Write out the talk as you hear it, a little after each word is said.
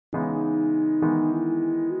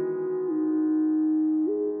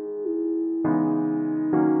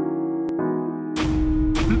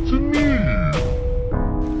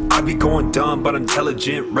be going dumb, but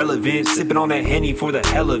intelligent, relevant. Sipping on that Henny for the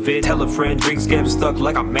hell of it. Tell a friend, drinks get stuck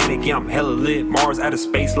like a mannequin. I'm hella lit, Mars out of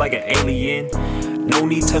space like an alien. No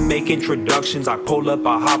need to make introductions. I pull up,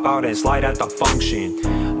 I hop out and slide at the function.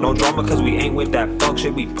 No drama cause we ain't with that fuck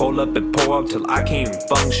shit. We pull up and pull up till I can't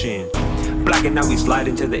function. Blacking out, we slide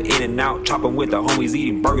into the in and out. Chopping with the homies,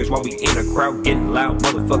 eating burgers while we in a crowd. Getting loud,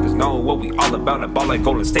 motherfuckers knowing what we all about. A ball like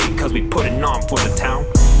Golden State cause we putting on for the town.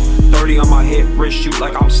 30 on my hip, wrist shoot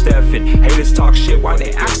like I'm Stephen. Haters talk shit, why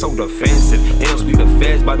they act so defensive? They don't speak the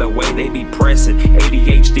feds by the way they be pressing.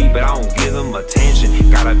 ADHD, but I don't give them attention.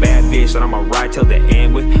 Got a bad bitch that I'ma ride till the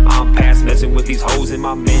end with. I'm past messing with these hoes in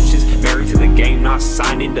my mentions. Married to the game, not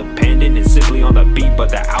signed independent. And simply on the beat, but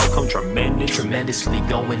the outcome tremendous. Tremendously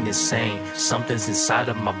going insane. Something's inside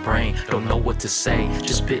of my brain. Don't know what to say,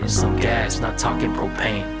 just spitting some gas, not talking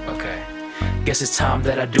propane. Okay. Guess it's time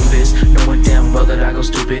that I do this, knowing damn well that I go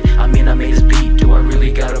stupid. I mean, I made this beat, do I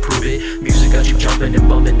really gotta prove it? Music got you jumping and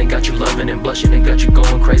bumping and got you loving and blushing and got you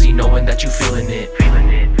going crazy, knowing that you feeling it.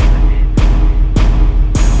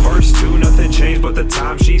 Verse 2, nothing changed but the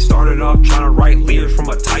time she started off trying to write lyrics from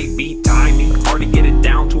a tight beat timing. Hard to get it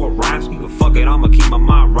down to a rhyme scheme, but fuck it, I'ma keep my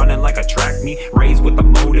mind running like a track meet. Raised with the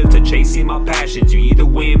motive to chasing my passions. You either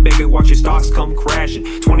win big or watch your stocks come crashing.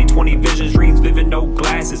 2020 visions, dreams vivid, no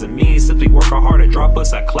glasses. And me simply work hard to drop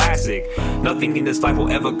us a classic. Nothing in this life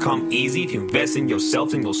will ever come easy. If you invest in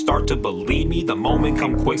yourself, then you'll start to believe me. The moment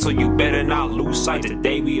come quick, so you better not lose sight.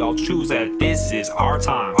 Today we all choose that this is our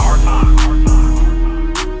time. Our time. Our time.